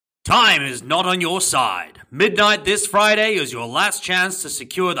Time is not on your side. Midnight this Friday is your last chance to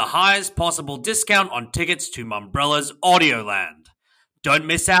secure the highest possible discount on tickets to Mumbrella's Audioland. Don't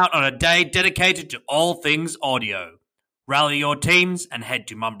miss out on a day dedicated to all things audio. Rally your teams and head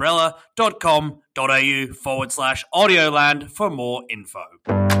to mumbrella.com.au/Audioland for more info.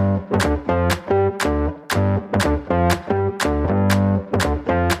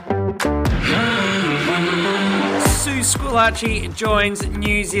 Squillace joins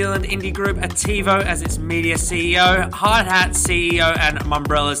New Zealand indie group Attivo as its media CEO. Hardhat CEO and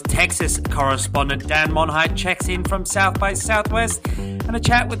Mumbrella's Texas correspondent Dan Monheit checks in from South by Southwest, and a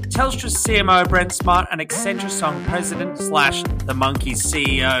chat with Telstra CMO Brent Smart and Accenture song president / The Monkeys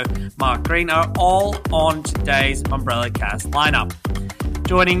CEO Mark Green are all on today's Mumbrellacast lineup.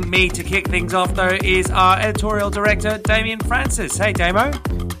 Joining me to kick things off, though, is our editorial director, Damien Francis. Hey, Damo.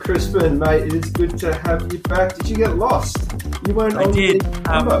 Crispin, mate, it is good to have you back. Did you get lost? You weren't on the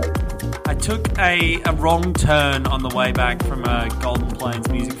combo. I took a wrong turn on the way back from a Golden Plains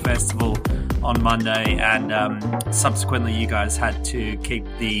Music Festival on Monday, and subsequently you guys had to keep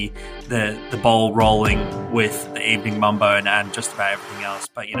the ball rolling with the evening Mumbo and just about everything else.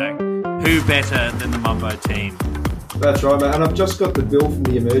 But, you know, who better than the Mumbo team? That's right, mate. And I've just got the bill from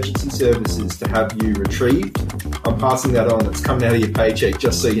the emergency services to have you retrieved. I'm passing that on. It's coming out of your paycheck,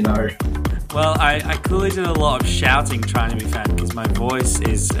 just so you know. Well, I clearly did a lot of shouting trying to be found because my voice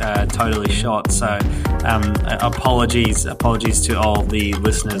is totally shot. So apologies to all the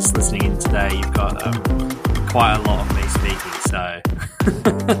listeners listening in today. You've got quite a lot of me speaking. So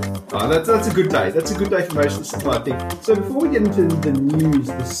that's a good day. That's a good day for most listeners, I think. So before we get into the news,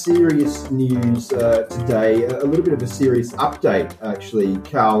 the serious news today, a little bit of a serious update, actually,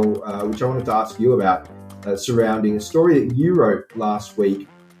 Cal, which I wanted to ask you about, surrounding a story that you wrote last week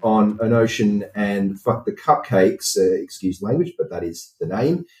on Enocean and Fuck the Cupcakes, excuse language, but that is the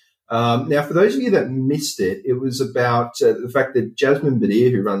name. Now, for those of you that missed it, it was about the fact that Jasmine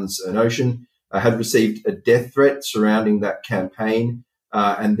Badir, who runs Enocean, had received a death threat surrounding that campaign,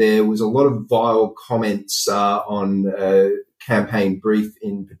 and there was a lot of vile comments on campaign brief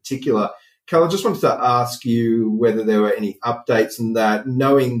in particular. Cal, I just wanted to ask you whether there were any updates on that,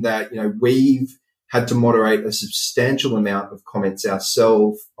 knowing that, you know, we've had to moderate a substantial amount of comments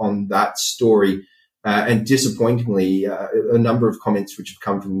ourselves on that story, and disappointingly, a number of comments which have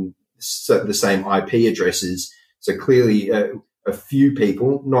come from the same IP addresses. So clearly, a few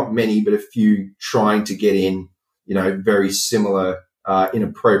people, not many, but a few trying to get in, you know, very similar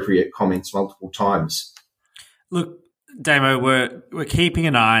inappropriate comments multiple times. Look, Damo, we're keeping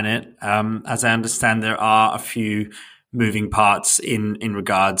an eye on it. As I understand, there are a few moving parts in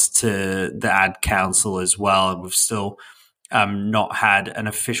regards to the ad council as well. We've still not had an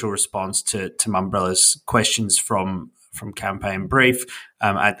official response to Mumbrella's questions from campaign brief.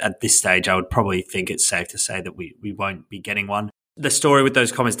 At this stage, I would probably think it's safe to say that we won't be getting one. The story with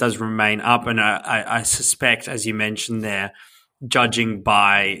those comments does remain up, and I suspect, as you mentioned there, judging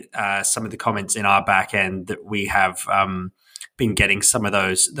by some of the comments in our back end, that we have been getting some of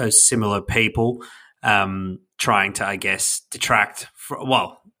those similar people trying to, I guess,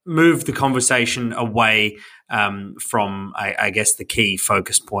 move the conversation away from, I guess, the key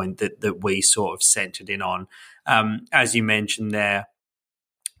focus point that we sort of centered in on. As you mentioned there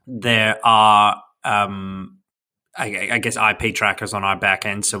are, I guess, IP trackers on our back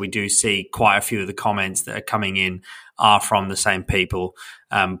end, so we do see quite a few of the comments that are coming in are from the same people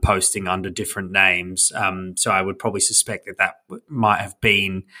posting under different names. So I would probably suspect that might have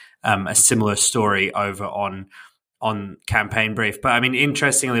been a similar story over on campaign brief. But I mean,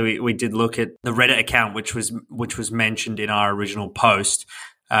 interestingly, we did look at the Reddit account, which was mentioned in our original post.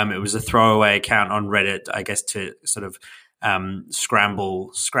 It was a throwaway account on Reddit, I guess, to sort of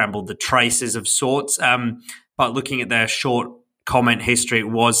scramble the traces of sorts. But looking at their short comment history, it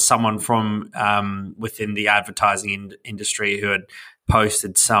was someone from within the advertising industry who had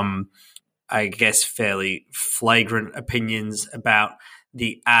posted some, I guess, fairly flagrant opinions about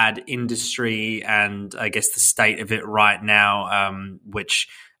the ad industry and, I guess, the state of it right now, which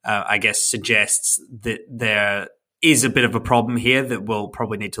I guess suggests that there is a bit of a problem here that we'll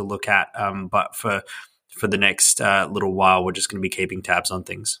probably need to look at. But for the next little while, we're just going to be keeping tabs on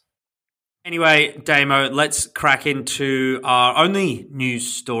things. Anyway, Damo, let's crack into our only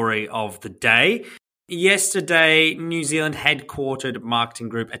news story of the day. Yesterday, New Zealand headquartered marketing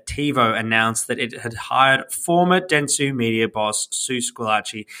group Attivo announced that it had hired former Dentsu Media boss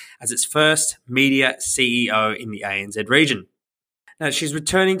Squillace as its first media CEO in the ANZ region. Now, she's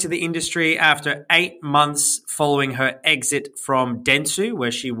returning to the industry after 8 months following her exit from Dentsu,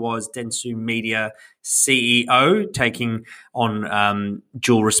 where she was Dentsu Media CEO, taking on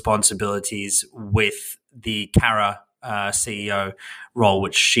dual responsibilities with the Cara CEO role,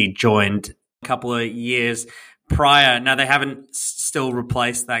 which she joined a couple of years prior. Now, they haven't still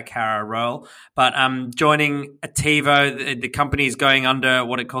replaced that Cara role, but joining Attivo, the company is going under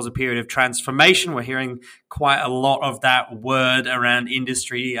what it calls a period of transformation. We're hearing quite a lot of that word around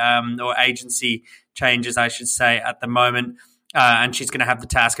industry or agency changes, I should say, at the moment. And she's going to have the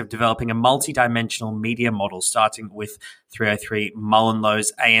task of developing a multi-dimensional media model, starting with 303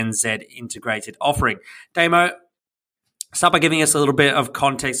 Mullenlow's ANZ integrated offering. Damo, start by giving us a little bit of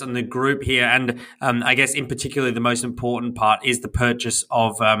context on the group here. And I guess in particular, the most important part is the purchase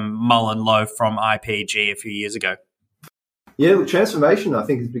of Mullenlow from IPG a few years ago. Yeah, look, transformation, I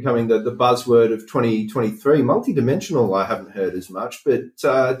think, is becoming the buzzword of 2023. Multidimensional, I haven't heard as much. But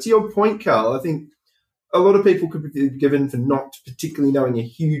to your point, Carl, I think a lot of people could be given for not particularly knowing a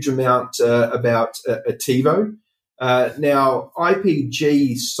huge amount about Attivo. Now,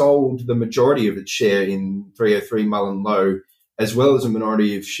 IPG sold the majority of its share in 303 Mullenlow, as well as a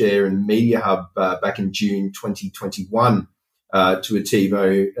minority of share in Media Hub back in June 2021 to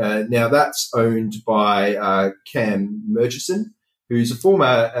Attivo. Now, that's owned by Cam Murchison, who's a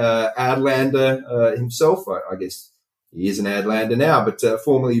former Adlander himself. I guess he is an Adlander now, but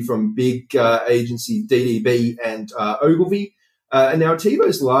formerly from big agency DDB and Ogilvy. And now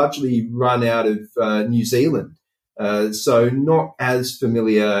Attivo's largely run out of New Zealand. So not as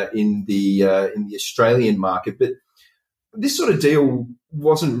familiar in the Australian market, but this sort of deal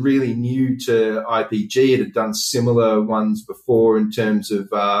wasn't really new to IPG. It had done similar ones before in terms of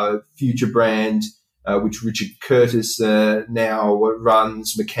Future Brand, which Richard Curtis now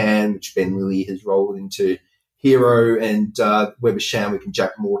runs, McCann, which Ben Lilly has rolled into Hero, and Weber Shandwick and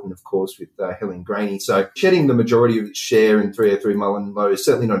Jack Morton, of course, with Helen Graney. So shedding the majority of its share in 303 Mullenlow is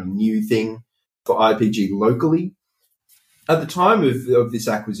certainly not a new thing for IPG locally. At the time of this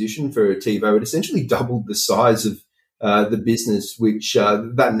acquisition for Attivo, it essentially doubled the size of the business, which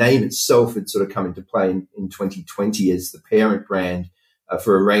that name itself had sort of come into play in 2020 as the parent brand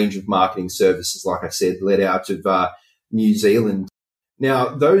for a range of marketing services, like I said, led out of New Zealand.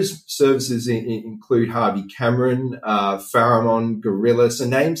 Now, those services include Harvey Cameron, Pharamon, Gorilla, so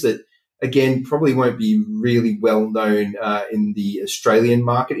names that, again, probably won't be really well known in the Australian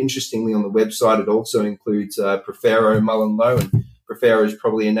market. Interestingly, on the website, it also includes Profero Mullenlow, and Profero is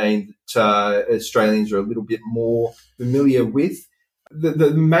probably a name that Australians are a little bit more familiar with.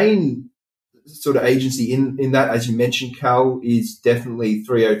 The main sort of agency in that, as you mentioned, Cal, is definitely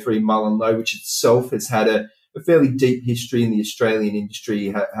 303 Mullenlow, which itself has had a fairly deep history in the Australian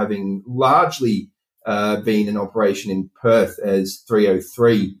industry, having largely been in operation in Perth as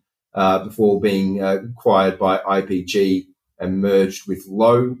 303. Before being acquired by IPG and merged with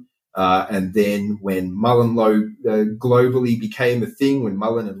Lowe. And then when Mullenlow globally became a thing, when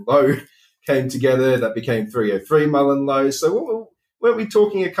Mullen and Lowe came together, that became 303 Mullenlow. So weren't we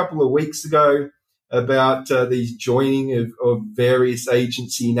talking a couple of weeks ago about these joining of various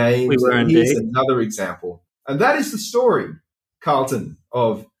agency names? We were indeed. Here's another example. And that is the story, Carlton,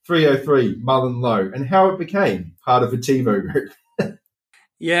 of 303 Mullenlow and how it became part of Attivo Group.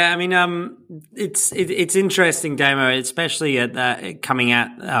 Yeah, I mean, it's interesting, Damo, especially at coming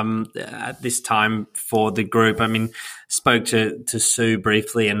at this time for the group. I mean, spoke to Sue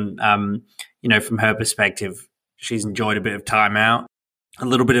briefly, and from her perspective, she's enjoyed a bit of time out, a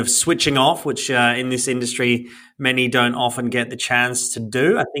little bit of switching off, which in this industry many don't often get the chance to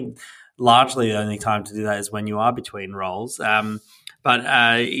do. I think largely the only time to do that is when you are between roles. But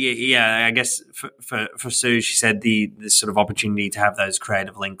I guess for Sue, she said the sort of opportunity to have those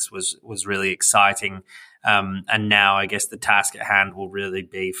creative links was really exciting. And now I guess the task at hand will really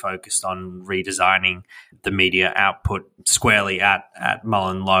be focused on redesigning the media output squarely at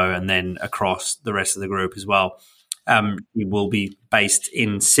Mullenlow and then across the rest of the group as well. It will be based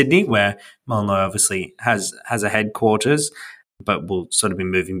in Sydney, where Mullenlow obviously has a headquarters, but will sort of be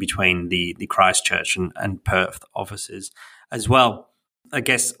moving between the Christchurch and Perth offices as well. I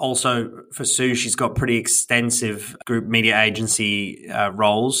guess also for Sue, she's got pretty extensive group media agency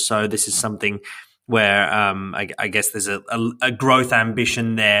roles. So this is something where I guess there's a growth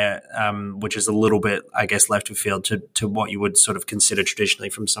ambition there, which is a little bit, I guess, left of field to what you would sort of consider traditionally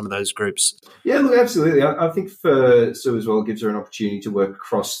from some of those groups. Yeah, look, absolutely. I think for Sue as well, it gives her an opportunity to work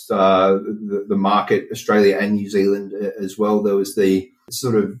across the market, Australia and New Zealand as well. There was the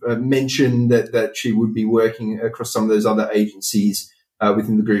sort of mention that she would be working across some of those other agencies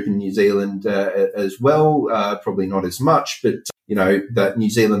within the group in New Zealand as well. Probably not as much, but that New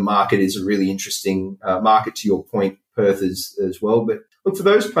Zealand market is a really interesting market, to your point, Perth as well. But look, for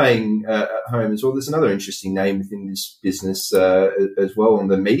those playing at home as well, there's another interesting name within this business as well on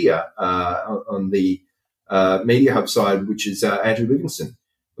the media, Media Hub side, which is Andrew Livingston,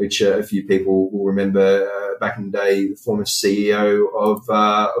 which a few people will remember back in the day, the former CEO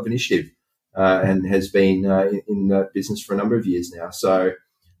of Initiative, and has been in that business for a number of years now. So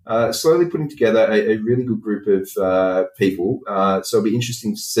slowly putting together a really good group of people. So it'll be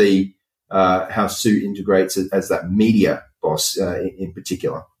interesting to see how Sue integrates it as that media boss in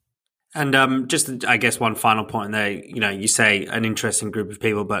particular. And just, I guess, one final point there, you say an interesting group of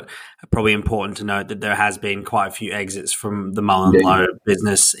people, but probably important to note that there has been quite a few exits from the Mullen Lowe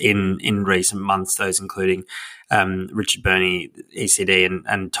business in recent months, those including Richard Burney, ECD,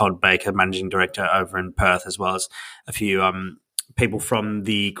 and Todd Baker, Managing Director over in Perth, as well as a few people from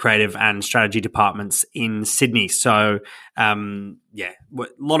the creative and strategy departments in Sydney. So, a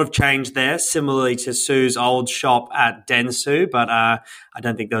lot of change there, similarly to Sue's old shop at Dentsu, but I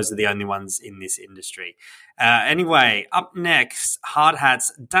don't think those are the only ones in this industry. Anyway, up next,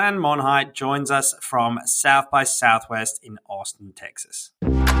 Hardhat's Dan Monheit joins us from South by Southwest in Austin, Texas.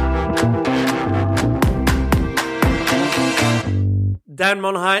 Dan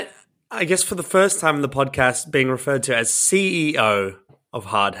Monheit, I guess for the first time in the podcast, being referred to as CEO of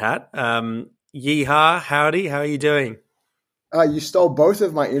Hardhat. Yeehaw, howdy, how are you doing? You stole both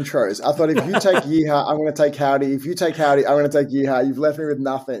of my intros. I thought if you take yeehaw, I'm going to take howdy. If you take howdy, I'm going to take yeehaw. You've left me with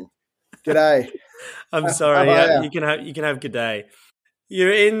nothing. G'day. I'm sorry. You can have good day.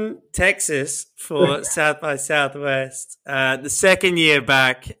 You're in Texas for South by Southwest, the second year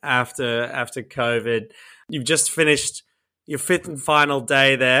back after COVID. You've just finished your fifth and final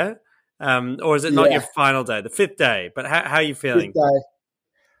day there. Or is it not your final day, the fifth day? But how are you feeling? Fifth day.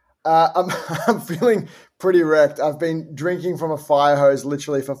 I'm feeling pretty wrecked. I've been drinking from a fire hose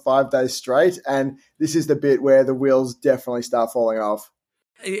literally for 5 days straight, and this is the bit where the wheels definitely start falling off.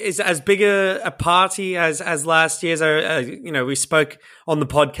 Is it as big a party as last year's? We spoke on the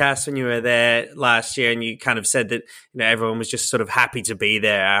podcast when you were there last year, and you kind of said that everyone was just sort of happy to be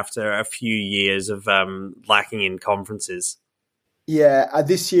there after a few years of lacking in conferences. Yeah,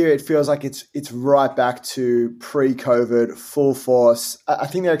 this year it feels like it's right back to pre-COVID, full force. I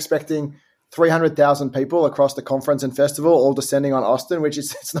think they're expecting 300,000 people across the conference and festival, all descending on Austin, which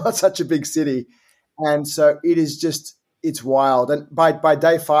is it's not such a big city, and so it is just it's wild. And by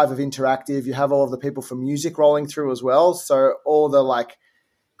day 5 of interactive, you have all of the people from music rolling through as well. So all the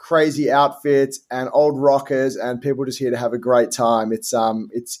crazy outfits and old rockers and people just here to have a great time. It's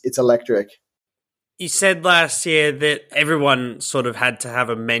electric. You said last year that everyone sort of had to have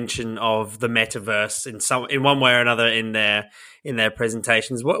a mention of the metaverse in one way or another in their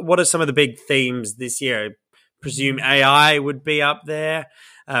presentations. What are some of the big themes this year? I presume AI would be up there.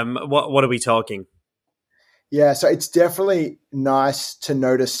 What are we talking? Yeah, so it's definitely nice to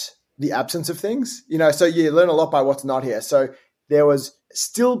notice the absence of things. So you learn a lot by what's not here. So there was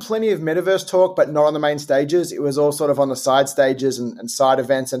still plenty of metaverse talk, but not on the main stages. It was all sort of on the side stages and side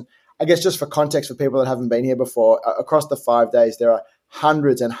events. And I guess just for context for people that haven't been here before, across the 5 days, there are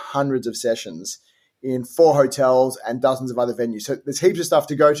hundreds and hundreds of sessions in 4 hotels and dozens of other venues. So there's heaps of stuff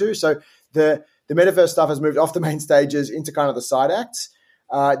to go to. So the metaverse stuff has moved off the main stages into kind of the side acts.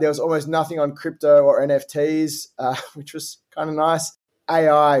 There was almost nothing on crypto or NFTs, which was kind of nice.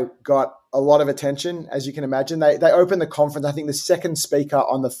 AI got a lot of attention, as you can imagine. They opened the conference. I think the second speaker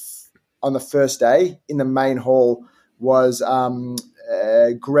on the first day in the main hall was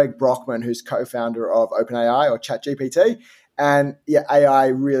Greg Brockman, who's co-founder of OpenAI or ChatGPT. And yeah, AI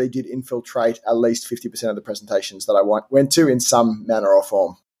really did infiltrate at least 50% of the presentations that I went to in some manner or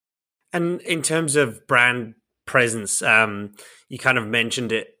form. And in terms of brand presence, you kind of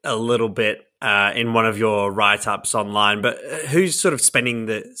mentioned it a little bit in one of your write-ups online, but who's sort of spending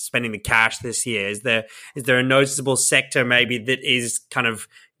the cash this year? Is there a noticeable sector maybe that is kind of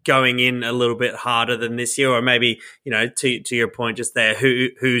going in a little bit harder than this year, or maybe to your point just there,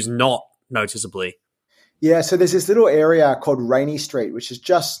 who's not noticeably? Yeah, so there's this little area called Rainy Street, which is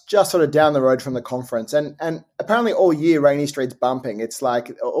just sort of down the road from the conference. And apparently all year Rainy Street's bumping. It's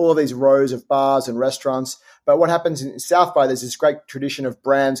like all these rows of bars and restaurants. But what happens in South by, there's this great tradition of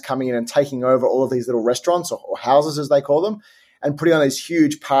brands coming in and taking over all of these little restaurants or houses, as they call them, and putting on these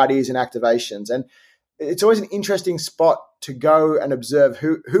huge parties and activations. And it's always an interesting spot to go and observe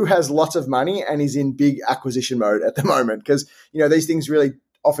who has lots of money and is in big acquisition mode at the moment. Because, these things really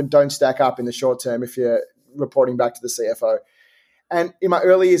often don't stack up in the short term if you're reporting back to the CFO. And in my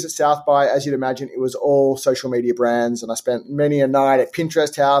early years at South by, as you'd imagine, it was all social media brands. And I spent many a night at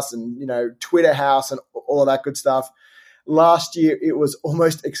Pinterest House and, Twitter House and all of that good stuff. last year it was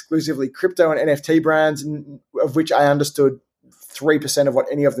almost exclusively crypto and NFT brands, of which I understood 3% of what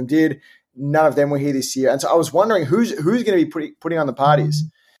any of them did. None of them were here this year. And so I was wondering who's going to be putting on the parties.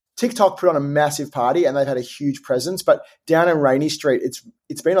 TikTok put on a massive party and they've had a huge presence, but down in Rainy Street,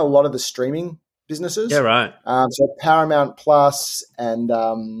 it's been a lot of the streaming businesses. Yeah, right. So Paramount Plus and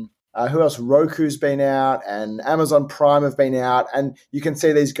who else? Roku's been out and Amazon Prime have been out. And you can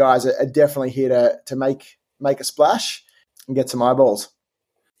see these guys are definitely here to make a splash and get some eyeballs.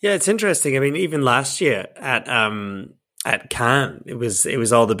 Yeah, it's interesting. I mean, even last year at Cannes, it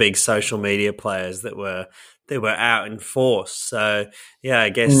was all the big social media players that were out in force. So yeah, I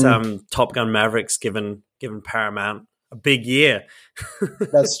guess Top Gun Maverick's given Paramount a big year.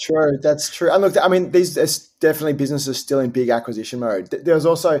 That's true. And look, I mean, there's definitely businesses still in big acquisition mode. There's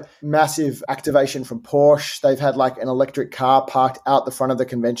also massive activation from Porsche. They've had like an electric car parked out the front of the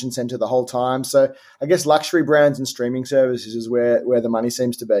convention center the whole time. So I guess luxury brands and streaming services is where the money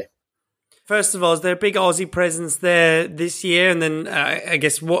seems to be. First of all, is there a big Aussie presence there this year? And then I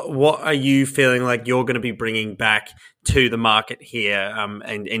guess what are you feeling like you're going to be bringing back to the market here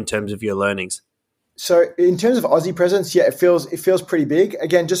and in terms of your learnings? So in terms of Aussie presence, yeah, it feels pretty big.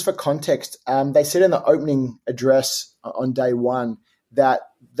 Again, just for context, they said in the opening address on day one that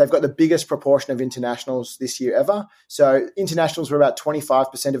they've got the biggest proportion of internationals this year ever. So internationals were about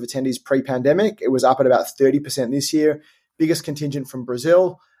 25% of attendees pre-pandemic. It was up at about 30% this year. Biggest contingent from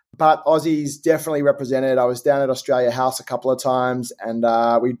Brazil. But Aussies definitely represented. I was down at Australia House a couple of times and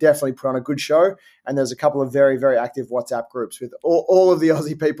we definitely put on a good show. And there's a couple of very, very active WhatsApp groups with all of the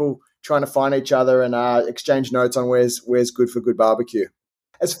Aussie people trying to find each other and exchange notes on where's good for good barbecue.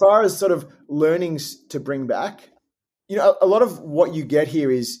 As far as sort of learnings to bring back, you know, a lot of what you get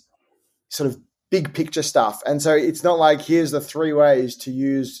here is sort of big picture stuff. And so it's not like here's the 3 ways to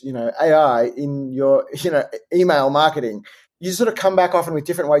use, you know, AI in your, you know, email marketing. You sort of come back often with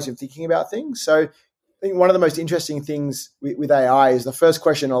different ways of thinking about things. So I think one of the most interesting things with AI is the first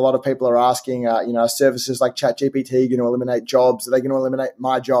question a lot of people are asking, you know, are services like ChatGPT going to eliminate jobs? Are they going to eliminate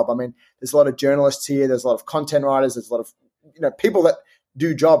my job? I mean, there's a lot of journalists here. There's a lot of content writers. There's a lot of, you know, people that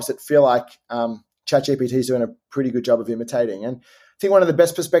do jobs that feel like ChatGPT is doing a pretty good job of imitating. And I think one of the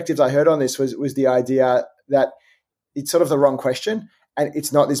best perspectives I heard on this was the idea that it's sort of the wrong question. And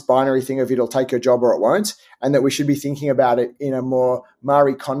it's not this binary thing of it'll take your job or it won't, and that we should be thinking about it in a more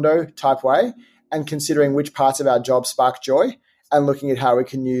Marie Kondo type way and considering which parts of our job spark joy and looking at how we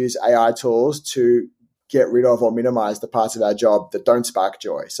can use AI tools to get rid of or minimize the parts of our job that don't spark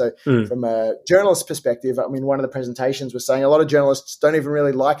joy. So from a journalist perspective, I mean, one of the presentations was saying a lot of journalists don't even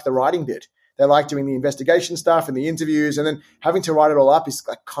really like the writing bit. They like doing the investigation stuff and the interviews, and then having to write it all up is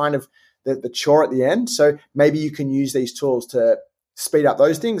like kind of the chore at the end. So maybe you can use these tools to speed up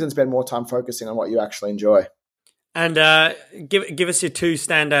those things and spend more time focusing on what you actually enjoy. And give us your 2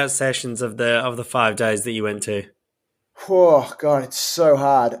 standout sessions of the 5 days that you went to. Oh God, it's so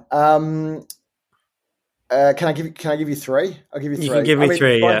hard. Can I give you 3? I'll give you 3. You can give me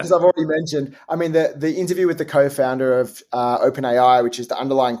 3, yeah. Because I've already mentioned. I mean, the interview with the co-founder of OpenAI, which is the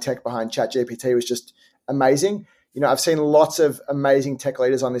underlying tech behind ChatGPT, was just amazing. You know, I've seen lots of amazing tech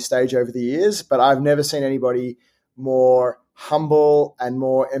leaders on this stage over the years, but I've never seen anybody more humble and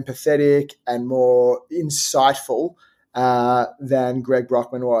more empathetic and more insightful than Greg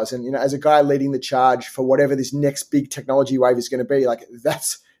Brockman was. And, you know, as a guy leading the charge for whatever this next big technology wave is going to be, like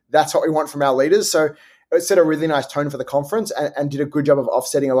that's what we want from our leaders. So it set a really nice tone for the conference and did a good job of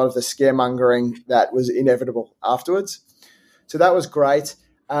offsetting a lot of the scaremongering that was inevitable afterwards. So that was great.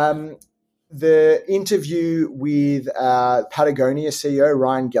 The interview with Patagonia CEO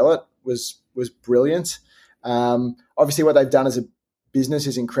Ryan Gellert was brilliant. Obviously what they've done as a business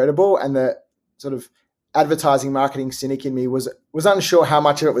is incredible, and the sort of advertising marketing cynic in me was unsure how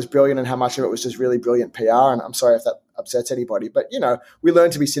much of it was brilliant and how much of it was just really brilliant PR. And I'm sorry if that upsets anybody, but you know, we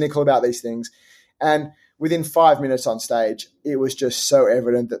learn to be cynical about these things. And within 5 minutes on stage, it was just so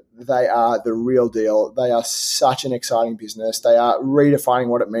evident that they are the real deal. They are such an exciting business. They are redefining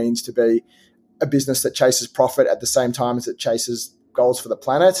what it means to be a business that chases profit at the same time as it chases goals for the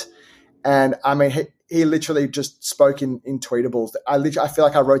planet. And I mean, he literally just spoke in tweetables. I feel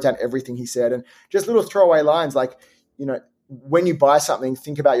like I wrote down everything he said, and just little throwaway lines like, you know, when you buy something,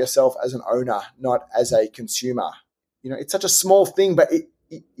 think about yourself as an owner, not as a consumer. You know, it's such a small thing, but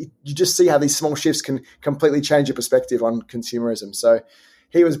you just see how these small shifts can completely change your perspective on consumerism. So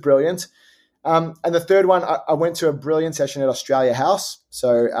he was brilliant. And the third one, I went to a brilliant session at Australia House.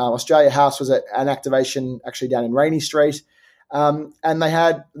 So Australia House was an activation actually down in Rainy Street. And they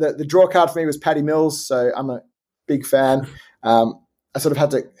had the draw card for me was Paddy Mills, so I'm a big fan. I sort of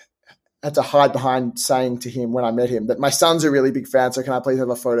had to had to hide behind saying to him when I met him that my son's a really big fan, so can I please have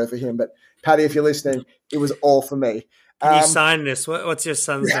a photo for him? But Paddy, if you're listening, it was all for me. Can you sign this? What's your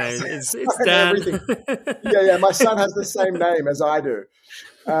son's name? It's Dan. Everything. Yeah. My son has the same name as I do.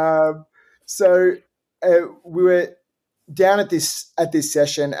 So we were down at this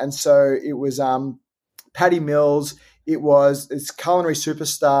session, and so it was Paddy Mills. It was this culinary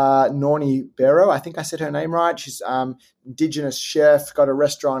superstar, Nornie Barrow. I think I said her name right. She's Indigenous chef, got a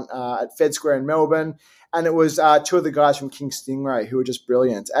restaurant at Fed Square in Melbourne. And it was two of the guys from King Stingray who were just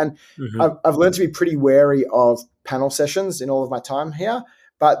brilliant. And I've learned to be pretty wary of panel sessions in all of my time here.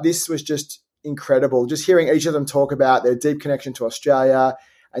 But this was just incredible. Just hearing each of them talk about their deep connection to Australia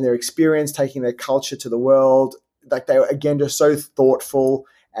and their experience taking their culture to the world. Like they were, again, just so thoughtful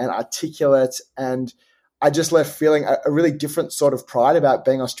and articulate. And I just left feeling a really different sort of pride about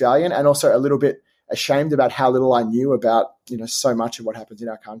being Australian, and also a little bit ashamed about how little I knew about, so much of what happens in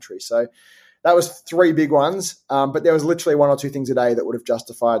our country. So that was 3 big ones. But there was literally 1 or 2 things a day that would have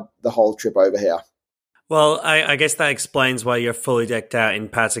justified the whole trip over here. Well, I guess that explains why you're fully decked out in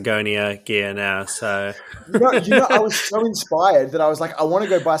Patagonia gear now. So, I was so inspired that I was like, I want to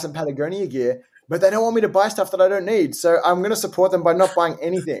go buy some Patagonia gear, but they don't want me to buy stuff that I don't need. So I'm going to support them by not buying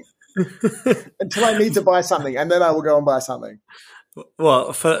anything until I need to buy something, and then I will go and buy something.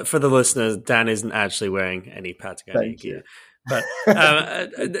 Well, for the listeners, Dan isn't actually wearing any Patagonia gear. But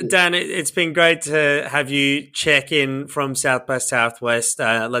Dan, it's been great to have you check in from South by Southwest.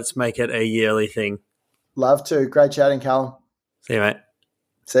 Let's make it a yearly thing. Love to. Great chatting, Callum. See you, mate.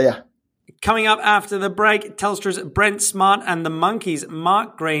 See ya. Coming up after the break, Telstra's Brent Smart and the Monkeys'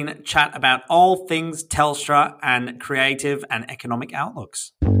 Mark Green chat about all things Telstra and creative and economic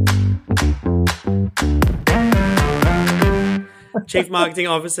outlooks. Chief Marketing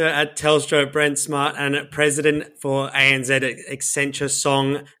Officer at Telstra, Brent Smart, and President for ANZ Accenture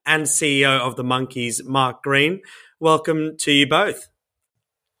Song and CEO of the Monkeys, Mark Green. Welcome to you both.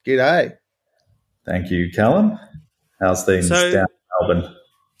 G'day. Thank you, Callum. How's things down in Melbourne?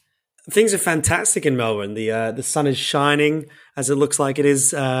 Things are fantastic in Melbourne. The sun is shining, as it looks like it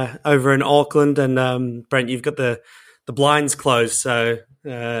is over in Auckland. And Brent, you've got the blinds closed, so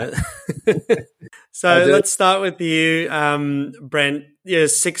let's start with you, Brent. You're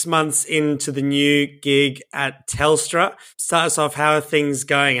 6 months into the new gig at Telstra. Start us off. How are things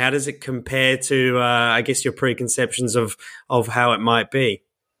going? How does it compare to, I guess, your preconceptions of how it might be?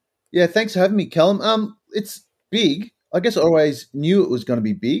 Yeah, thanks for having me, Callum. It's big. I guess I always knew it was going to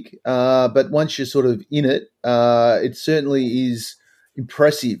be big, but once you're sort of in it, it certainly is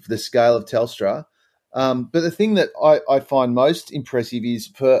impressive, the scale of Telstra. But the thing that I find most impressive is,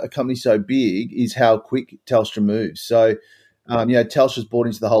 for a company so big, is how quick Telstra moves. So, Telstra's bought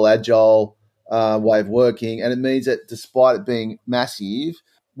into the whole agile way of working, and it means that despite it being massive,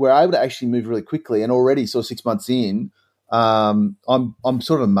 we're able to actually move really quickly. And already, sort of 6 months in, I'm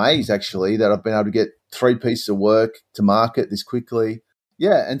sort of amazed actually that I've been able to get 3 pieces of work to market this quickly.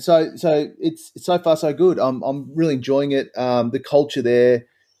 Yeah, and so it's so far so good. I'm really enjoying it. The culture there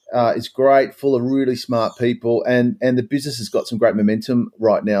is great, full of really smart people, and the business has got some great momentum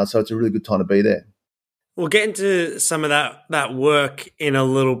right now. So it's a really good time to be there. We'll get into some of that work in a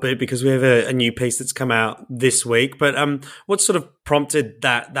little bit, because we have a new piece that's come out this week. But what sort of prompted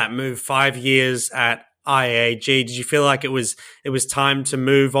that move? 5 years at IAG. Did you feel like it was time to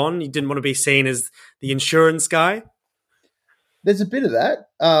move on? You didn't want to be seen as the insurance guy? There's a bit of that.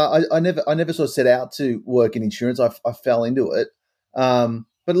 I never sort of set out to work in insurance. I fell into it.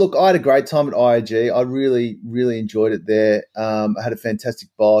 But look, I had a great time at IAG. I really, really enjoyed it there. I had a fantastic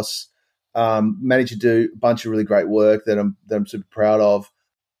boss. Managed to do a bunch of really great work that I'm super proud of.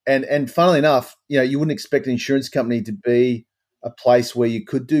 And funnily enough, you wouldn't expect an insurance company to be a place where you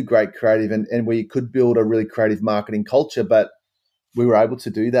could do great creative and where you could build a really creative marketing culture, but we were able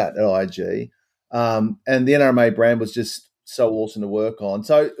to do that at IAG. And the NRMA brand was just so awesome to work on.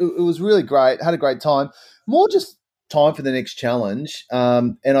 So it was really great. Had a great time. More just time for the next challenge.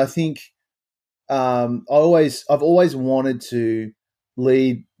 And I think I've always wanted to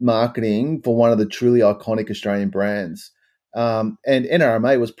lead marketing for one of the truly iconic Australian brands. And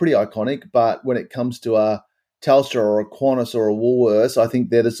NRMA was pretty iconic, but when it comes to a Telstra or a Qantas or a Woolworths, I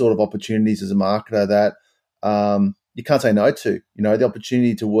think they're the sort of opportunities as a marketer that you can't say no to. The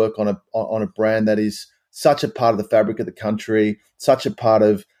opportunity to work on a brand that is such a part of the fabric of the country, such a part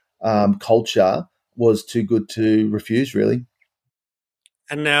of culture, was too good to refuse, really.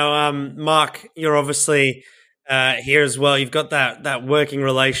 And now, Mark, you're obviously here as well. You've got that working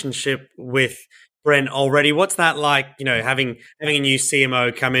relationship with Brent, already. What's that like, having a new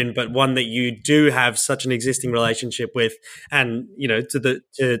CMO come in, but one that you do have such an existing relationship with, and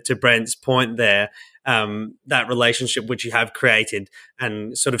to Brent's point there, that relationship which you have created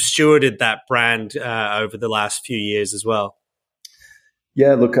and sort of stewarded that brand over the last few years as well.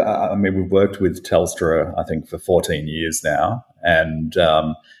 Yeah, look, I mean, we've worked with Telstra, I think, for 14 years now, and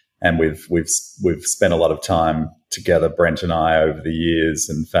we've spent a lot of time together, Brent and I, over the years.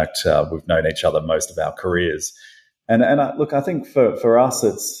 In fact, we've known each other most of our careers. And look, I think for us,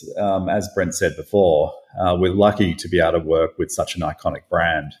 it's as Brent said before, we're lucky to be able to work with such an iconic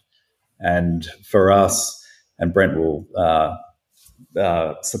brand. And for us, and Brent will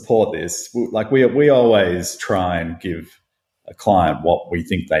support this, like we always try and give a client what we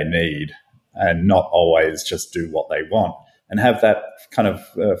think they need and not always just do what they want, and have that kind of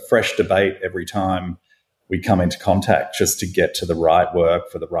fresh debate every time we come into contact, just to get to the right work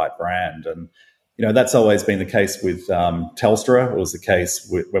for the right brand. And, that's always been the case with Telstra. It was the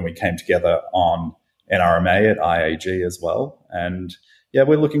case when we came together on NRMA at IAG as well. And yeah,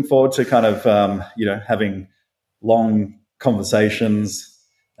 we're looking forward to kind of, having long conversations,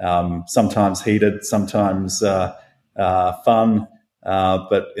 sometimes heated, sometimes fun,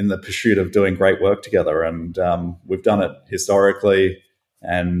 but in the pursuit of doing great work together. And we've done it historically,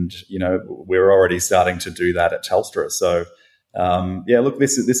 and we're already starting to do that at Telstra. So look,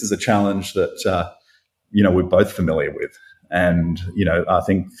 this is a challenge that we're both familiar with, and I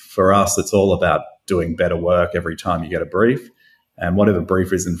think for us it's all about doing better work every time you get a brief, and whatever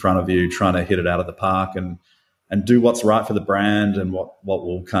brief is in front of you, trying to hit it out of the park and do what's right for the brand and what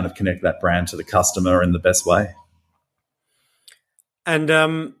will kind of connect that brand to the customer in the best way. And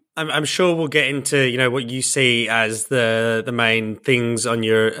I'm sure we'll get into what you see as the main things on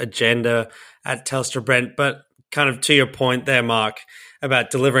your agenda at Telstra, Brent. But kind of to your point there, Mark, about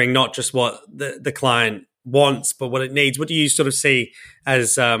delivering not just what the client wants, but what it needs. What do you sort of see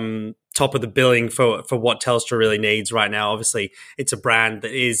as top of the billing for what Telstra really needs right now? Obviously, it's a brand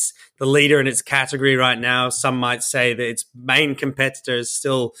that is the leader in its category right now. Some might say that its main competitor is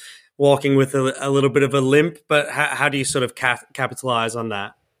still walking with a little bit of a limp, but how do you sort of capitalize on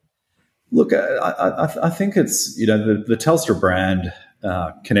that? Look, I think it's, the Telstra brand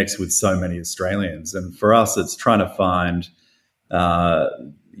connects with so many Australians. And for us, it's trying to find,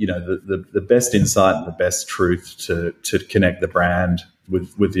 the best insight and the best truth to connect the brand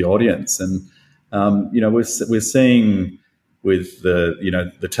with the audience. And, we're seeing with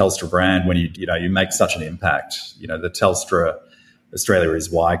the Telstra brand, when you make such an impact, the Telstra Australia is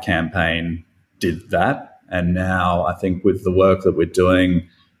Why campaign did that. And now I think with the work that we're doing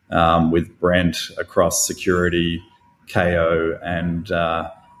with Brent across security, KO and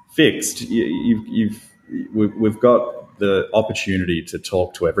fixed, we've got the opportunity to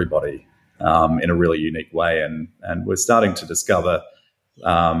talk to everybody in a really unique way. And we're starting to discover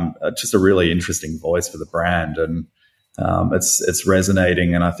just a really interesting voice for the brand. And it's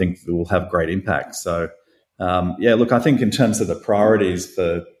resonating, and I think it will have great impact. So, look, I think in terms of the priorities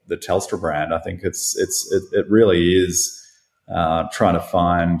for the Telstra brand, I think it really is trying to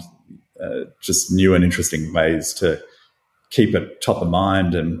find just new and interesting ways to keep it top of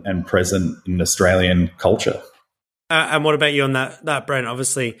mind and present in Australian culture. And what about you on that, Brent?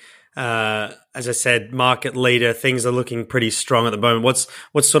 Obviously, as I said, market leader, things are looking pretty strong at the moment.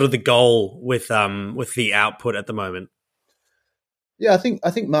 What's sort of the goal with the output at the moment? Yeah, I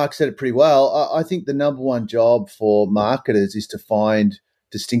think Mark said it pretty well. I think the number one job for marketers is to find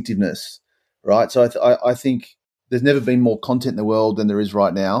distinctiveness, right? So I think there's never been more content in the world than there is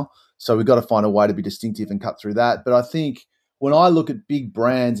right now. So we've got to find a way to be distinctive and cut through that. But I think when I look at big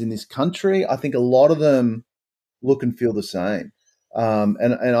brands in this country, I think a lot of them look and feel the same.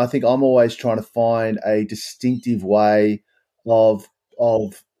 And I think I'm always trying to find a distinctive way of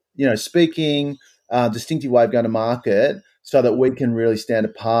speaking, distinctive way of going to market, so that we can really stand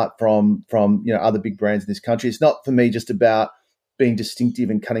apart from other big brands in this country. It's not for me just about being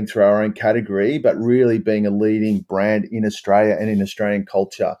distinctive and cutting through our own category, but really being a leading brand in Australia and in Australian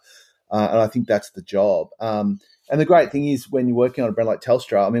culture. And I think that's the job. And the great thing is when you're working on a brand like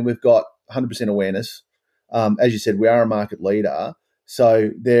Telstra, I mean, we've got 100% awareness. As you said, we are a market leader. So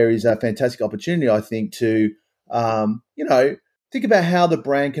there is a fantastic opportunity, I think, to, think about how the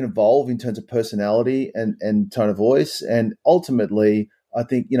brand can evolve in terms of personality and tone of voice. And ultimately, I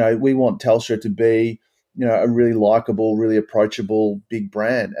think, we want Telstra to be, a really likable, really approachable big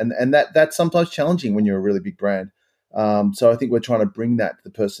brand. And that's sometimes challenging when you're a really big brand. So I think we're trying to bring that to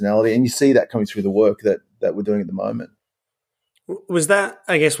the personality. And you see that coming through the work that we're doing at the moment. Was that,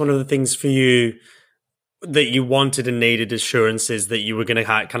 I guess, one of the things for you that you wanted and needed assurances that you were going to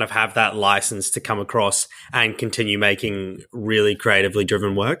kind of have that license to come across and continue making really creatively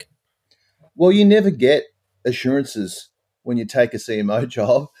driven work? Well, you never get assurances when you take a CMO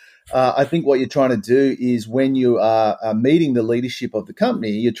job. I think what you're trying to do is when you are meeting the leadership of the company,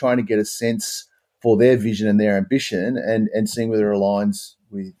 you're trying to get a sense for their vision and their ambition and seeing whether it aligns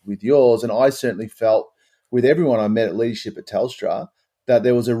with yours. And I certainly felt with everyone I met at leadership at Telstra that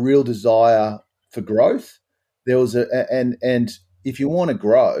there was a real desire for growth. There was and if you want to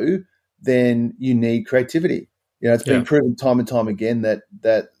grow, then you need creativity. You know, it's been proven time and time again that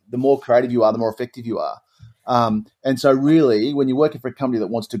the more creative you are, the more effective you are. And so really, when you're working for a company that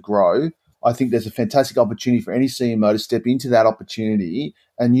wants to grow, I think there's a fantastic opportunity for any CMO to step into that opportunity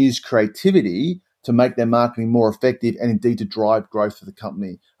and use creativity to make their marketing more effective and indeed to drive growth for the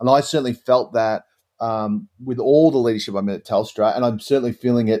company. And I certainly felt that with all the leadership I met at Telstra, and I'm certainly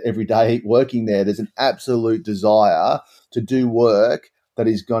feeling it every day working there. There's an absolute desire to do work that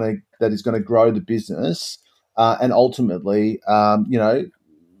is going to grow the business and ultimately,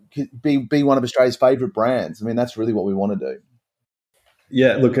 be one of Australia's favourite brands. I mean, that's really what we want to do.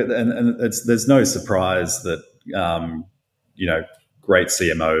 Yeah, look, and there's no surprise that great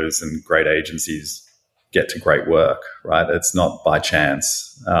CMOs and great agencies get to great work, right? It's not by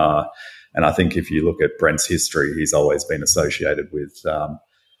chance. And I think if you look at Brent's history, he's always been associated with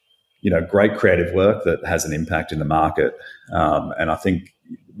great creative work that has an impact in the market. And I think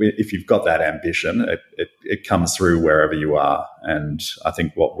if you've got that ambition, it comes through wherever you are. And I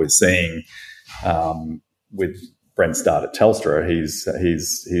think what we're seeing with Brent Start at Telstra,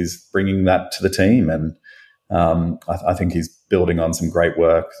 he's bringing that to the team, and I think he's building on some great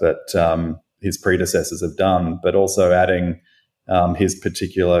work that his predecessors have done, but also adding his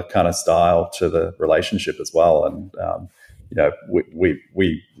particular kind of style to the relationship as well. And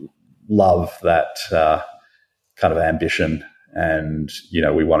we love that kind of ambition, and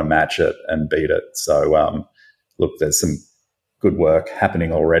we want to match it and beat it. So look, there's some good work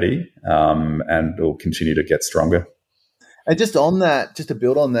happening already, and we'll continue to get stronger. And just on that, just to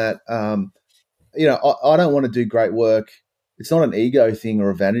build on that, I don't want to do great work. It's not an ego thing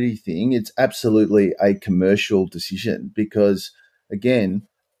or a vanity thing. It's absolutely a commercial decision because, again,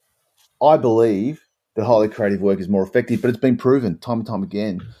 I believe that highly creative work is more effective, but it's been proven time and time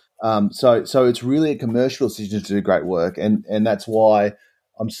again. So it's really a commercial decision to do great work, and that's why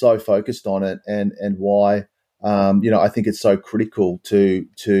I'm so focused on it, and why I think it's so critical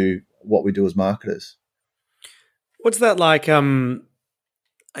to what we do as marketers. What's that like?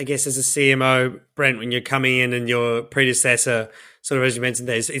 I guess as a CMO, Brent, when you're coming in and your predecessor, sort of as you mentioned,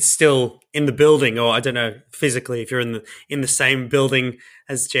 it's still in the building, or I don't know physically if you're in the same building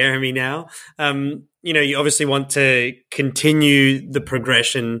as Jeremy now. You obviously want to continue the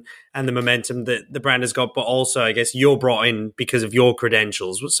progression and the momentum that the brand has got, but also I guess you're brought in because of your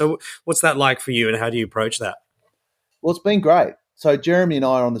credentials. So what's that like for you, and how do you approach that? Well, it's been great. So Jeremy and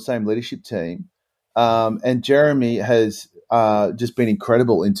I are on the same leadership team, and Jeremy has just been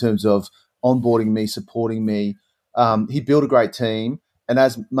incredible in terms of onboarding me, supporting me. He built a great team. And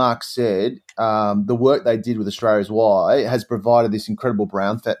as Mark said, the work they did with Australia's Why has provided this incredible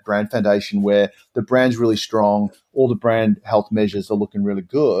brand foundation where the brand's really strong. All the brand health measures are looking really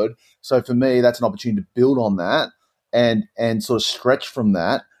good. So for me, that's an opportunity to build on that and sort of stretch from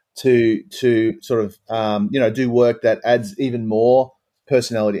that to sort of, do work that adds even more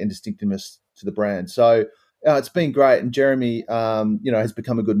personality and distinctiveness to the brand. So it's been great, and Jeremy, has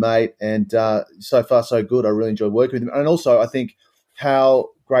become a good mate, and so far so good. I really enjoy working with him, and also I think how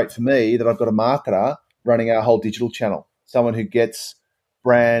great for me that I've got a marketer running our whole digital channel, someone who gets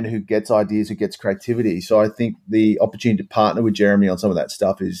brand, who gets ideas, who gets creativity. So I think the opportunity to partner with Jeremy on some of that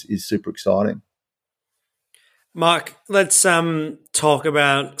stuff is super exciting. Mark, let's talk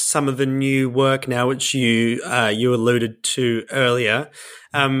about some of the new work now, which you alluded to earlier.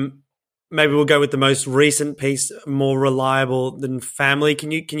 Maybe we'll go with the most recent piece, More Reliable Than Family.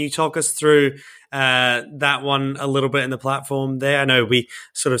 Can you talk us through that one a little bit in the platform there? I know we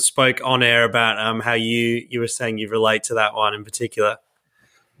sort of spoke on air about how you were saying you relate to that one in particular.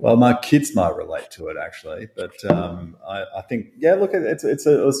 Well, my kids might relate to it actually, but I think look, it's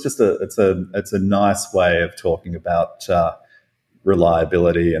a nice way of talking about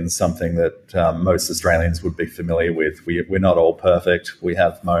reliability, and something that most Australians would be familiar with. We're not all perfect. We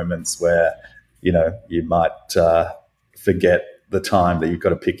have moments where you might forget the time that you've got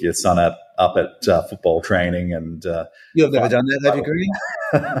to pick your son up at football training, and you've never done that, have you,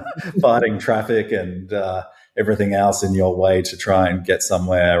 Greg? Fighting traffic and everything else in your way to try and get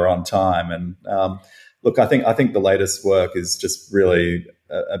somewhere on time. And look, I think the latest work is just really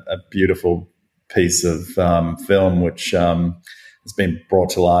a beautiful piece of film which has been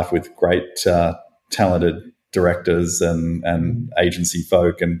brought to life with great talented directors and agency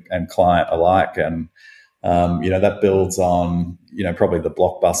folk and client alike. And, that builds on, probably the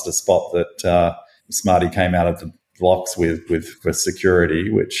blockbuster spot that Smarty came out of the blocks with for security,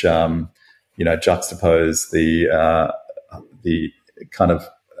 which, juxtapose the kind of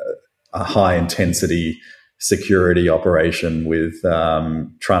a high intensity security operation with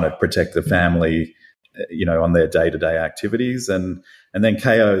trying to protect the family, on their day-to-day activities. And then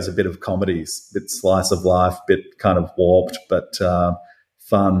KO is a bit of comedy, bit slice of life, bit kind of warped, but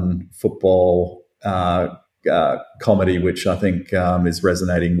fun football comedy, which I think is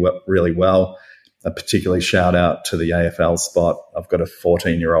resonating really well. A particularly shout out to the AFL spot. I've got a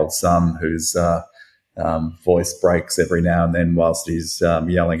 14-year-old son whose voice breaks every now and then whilst he's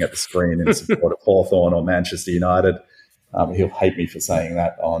yelling at the screen in support of Hawthorn or Manchester United. He'll hate me for saying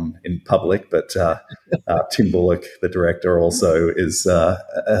that in public, but Tim Bullock, the director, also has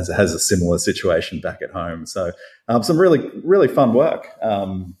a similar situation back at home. So some really, really fun work,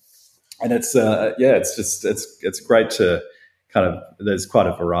 and it's great to kind of, there's quite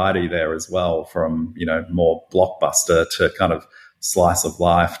a variety there as well, from more blockbuster to kind of slice of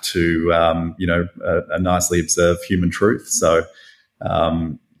life to a nicely observed human truth. So.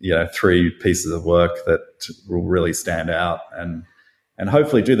 3 pieces of work that will really stand out and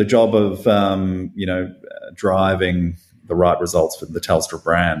hopefully do the job of, driving the right results for the Telstra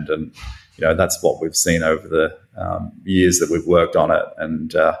brand. And, that's what we've seen over the years that we've worked on it.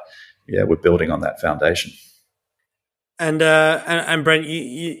 And, we're building on that foundation. And Brent,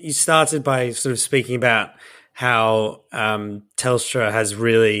 you started by sort of speaking about how Telstra has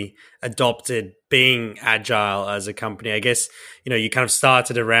really adopted being agile as a company. I guess, you kind of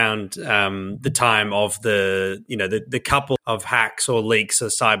started around the time of the couple of hacks or leaks or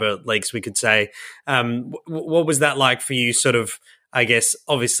cyber leaks, we could say. What was that like for you? Sort of, I guess,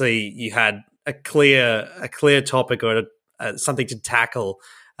 obviously you had a clear topic or something to tackle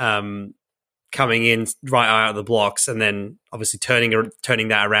coming in right out of the blocks, and then obviously turning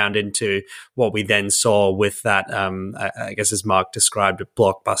that around into what we then saw with that, I guess, as Mark described, a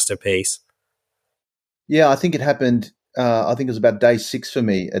blockbuster piece. Yeah, I think it happened. I think it was about day 6 for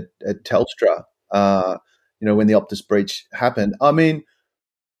me at Telstra. When the Optus breach happened. I mean,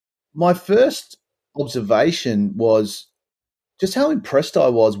 my first observation was just how impressed I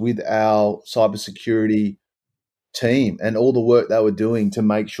was with our cybersecurity team and all the work they were doing to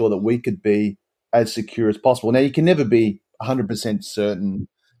make sure that we could be as secure as possible. Now, you can never be 100% certain,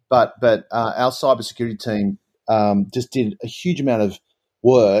 but our cybersecurity team just did a huge amount of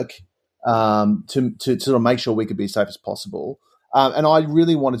work to sort of make sure we could be as safe as possible. And I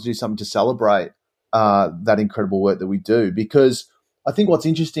really wanted to do something to celebrate that incredible work that we do, because I think what's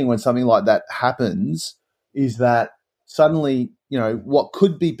interesting when something like that happens is that suddenly, what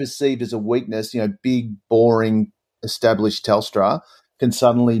could be perceived as a weakness, big, boring, established Telstra, can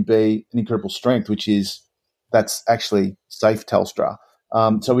suddenly be an incredible strength, which is that's actually safe Telstra.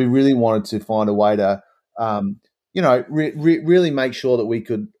 So we really wanted to find a way to, really make sure that we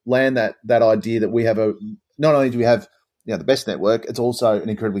could land that idea that we have not only do we have the best network, it's also an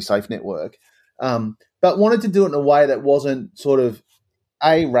incredibly safe network, but wanted to do it in a way that wasn't sort of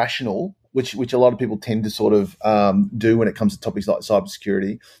rational, which a lot of people tend to sort of do when it comes to topics like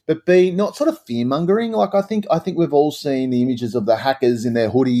cybersecurity, but B, not sort of fear-mongering. Like I think we've all seen the images of the hackers in their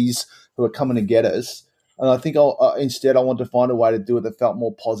hoodies who are coming to get us, and I think instead I wanted to find a way to do it that felt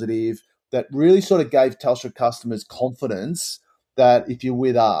more positive, that really sort of gave Telstra customers confidence that if you're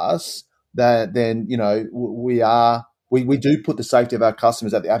with us, that then we do put the safety of our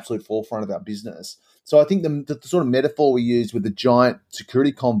customers at the absolute forefront of our business. So I think the sort of metaphor we used with the giant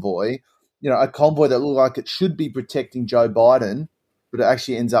security convoy, a convoy that looked like it should be protecting Joe Biden, but it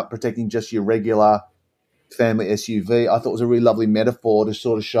actually ends up protecting just your regular family SUV, I thought was a really lovely metaphor to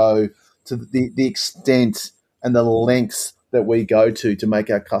sort of show to the extent and the lengths that we go to make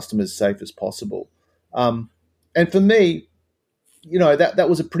our customers safe as possible. And for me, that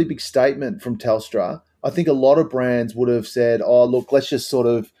was a pretty big statement from Telstra. I think a lot of brands would have said, oh, look, let's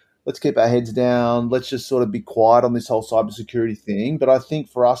keep our heads down. Let's just sort of be quiet on this whole cybersecurity thing. But I think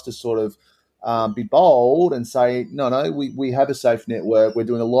for us to sort of be bold and say, no, we have a safe network. We're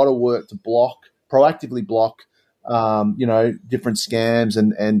doing a lot of work to proactively block, different scams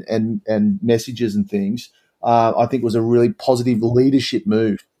and messages and things. I think was a really positive leadership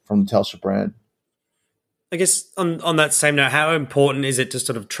move from the Telstra brand. I guess on that same note, how important is it to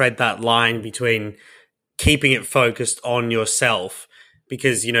sort of tread that line between keeping it focused on yourself,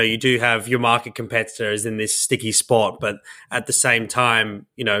 because, you do have your market competitors in this sticky spot, but at the same time,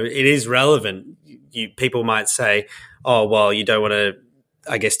 it is relevant. People might say, oh, well, you don't want to,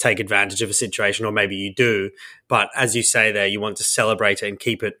 I guess, take advantage of a situation, or maybe you do. But as you say there, you want to celebrate it and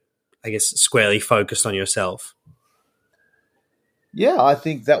keep it, I guess, squarely focused on yourself. Yeah, I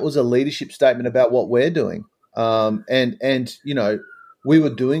think that was a leadership statement about what we're doing. And we were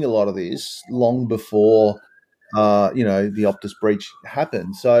doing a lot of this long before, the Optus breach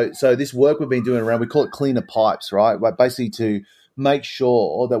happened. So this work we've been doing around, we call it cleaner pipes, right? But basically to make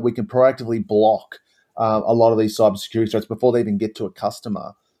sure that we can proactively block a lot of these cybersecurity threats before they even get to a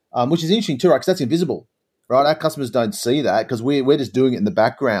customer, which is interesting too, right? Because that's invisible, right? Our customers don't see that because we're just doing it in the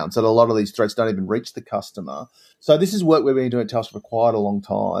background, so that a lot of these threats don't even reach the customer. So this is work we've been doing at Telstra for quite a long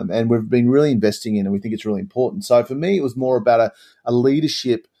time, and we've been really investing in, and we think it's really important. So for me, it was more about a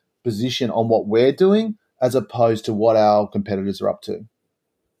leadership position on what we're doing as opposed to what our competitors are up to.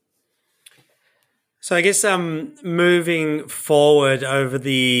 So I guess moving forward over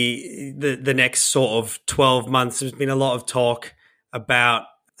the next sort of 12 months, there's been a lot of talk about,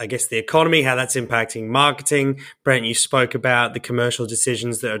 I guess, the economy, how that's impacting marketing. Brent, you spoke about the commercial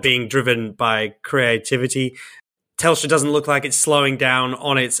decisions that are being driven by creativity. Telstra doesn't look like it's slowing down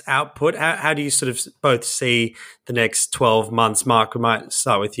on its output. How do you sort of both see the next 12 months? Mark, we might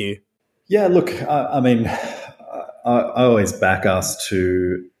start with you. Yeah, look, I always back us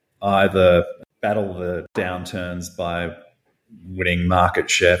to either battle the downturns by winning market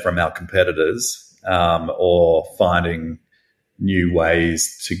share from our competitors, or finding new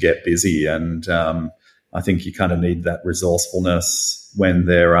ways to get busy. And I think you kind of need that resourcefulness when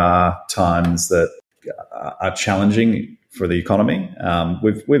there are times that are challenging for the economy.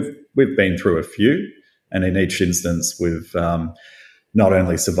 We've been through a few, and in each instance we've not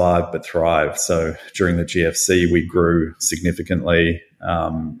only survived but thrived. So during the GFC we grew significantly,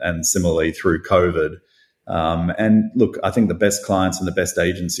 and similarly through COVID. And look, I think the best clients and the best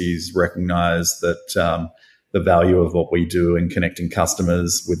agencies recognise that the value of what we do in connecting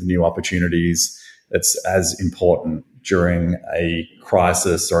customers with new opportunities, it's as important during a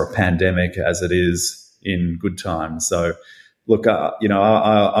crisis or a pandemic as it is in good times. So look,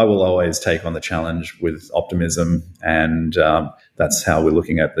 I will always take on the challenge with optimism, and that's how we're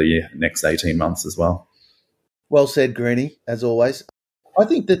looking at the next 18 months as well. Well said, Greenie, as always. I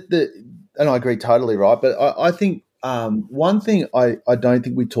think that and I agree totally, right? But I think one thing I don't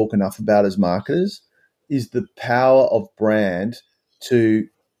think we talk enough about as marketers is the power of brand to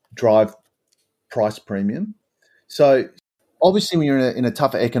drive price premium. So obviously when you're in a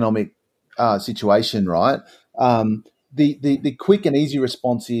tougher economic situation, right, the quick and easy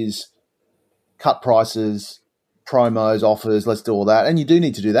response is cut prices, promos, offers, let's do all that. And you do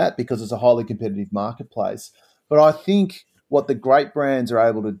need to do that because it's a highly competitive marketplace. But I think what the great brands are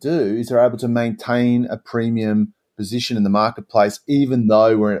able to do is they're able to maintain a premium position in the marketplace, even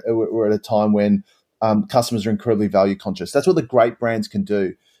though we're at a time when customers are incredibly value conscious. That's what the great brands can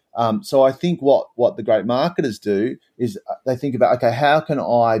do. So I think what the great marketers do is they think about, okay, how can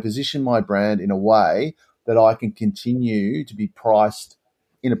I position my brand in a way that I can continue to be priced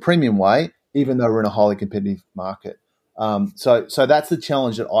in a premium way, even though we're in a highly competitive market. So that's the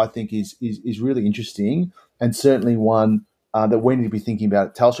challenge that I think is really interesting, and certainly one that we need to be thinking about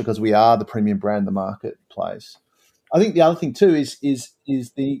at Telstra, because we are the premium brand in the marketplace. I think the other thing too is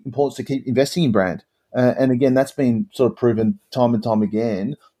the importance to keep investing in brand. And again, that's been sort of proven time and time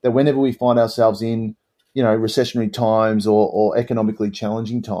again that whenever we find ourselves in, recessionary times or economically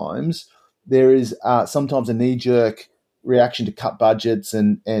challenging times, there is sometimes a knee-jerk reaction to cut budgets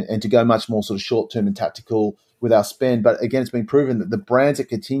and to go much more sort of short-term and tactical with our spend. But again, it's been proven that the brands that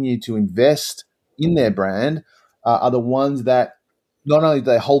continue to invest in their brand are the ones that not only do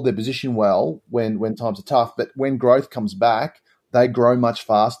they hold their position well when times are tough, but when growth comes back, they grow much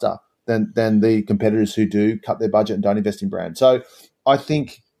faster than the competitors who do cut their budget and don't invest in brand. So I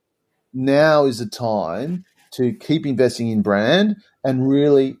think now is the time to keep investing in brand and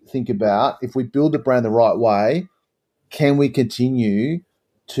really think about, if we build the brand the right way, can we continue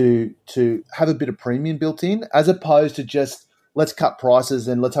to have a bit of premium built in, as opposed to just let's cut prices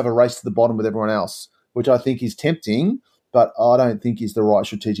and let's have a race to the bottom with everyone else, which I think is tempting, but I don't think is the right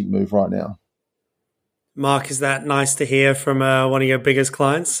strategic move right now. Mark, is that nice to hear from one of your biggest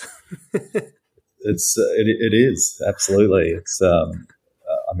clients? It is, absolutely. It's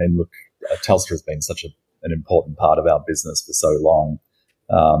look, Telstra has been such an important part of our business for so long,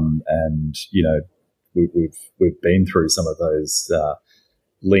 and we've been through some of those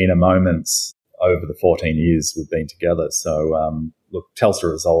leaner moments over the 14 years we've been together. So look,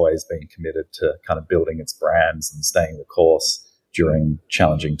 Telstra has always been committed to kind of building its brands and staying the course during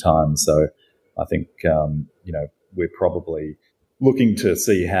challenging times. So I think, we're probably looking to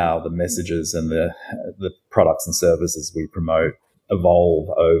see how the messages and the products and services we promote evolve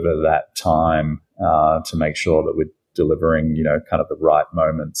over that time to make sure that we're delivering, kind of the right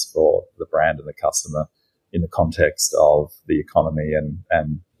moments for the brand and the customer in the context of the economy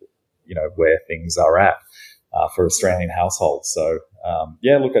and where things are at for Australian households. So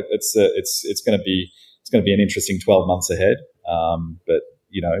it's going to be an interesting 12 months ahead. But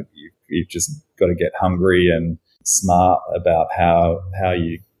you've just got to get hungry and smart about how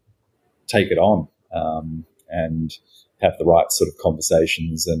you take it on and have the right sort of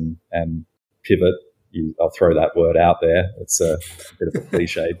conversations and pivot. I'll throw that word out there. It's a bit of a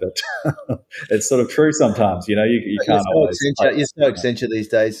cliche, but it's sort of true sometimes. You can't always. You're so Accenture these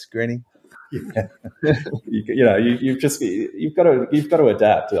days, Greeny. Yeah. you've got to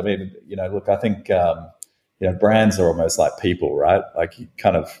adapt. I mean, look, I think brands are almost like people, right? Like you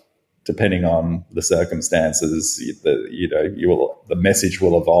kind of, depending on the circumstances, the message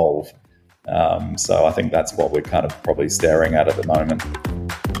will evolve. So I think that's what we're kind of probably staring at the moment.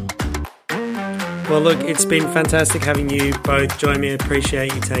 Well, look, it's been fantastic having you both join me. I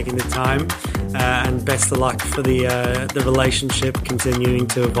appreciate you taking the time, and best of luck for the relationship continuing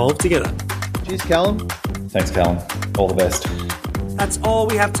to evolve together. Cheers, Callum. Thanks, Callum. All the best. That's all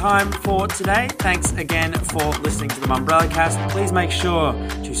we have time for today. Thanks again for listening to the Mumbrellacast. Please make sure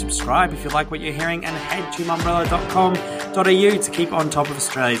to subscribe if you like what you're hearing, and head to mumbrella.com.au to keep on top of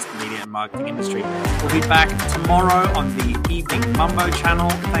Australia's media and marketing industry. We'll be back tomorrow on the Evening Mumbo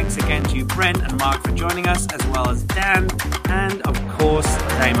channel. Thanks again to Brent and Mark for joining us, as well as Dan, and of course,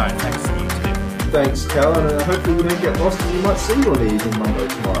 Damo. Thanks to you too. Thanks, Cal, and hopefully we don't get lost and we might see you on the Evening Mumbo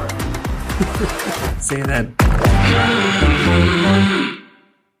tomorrow. See you then.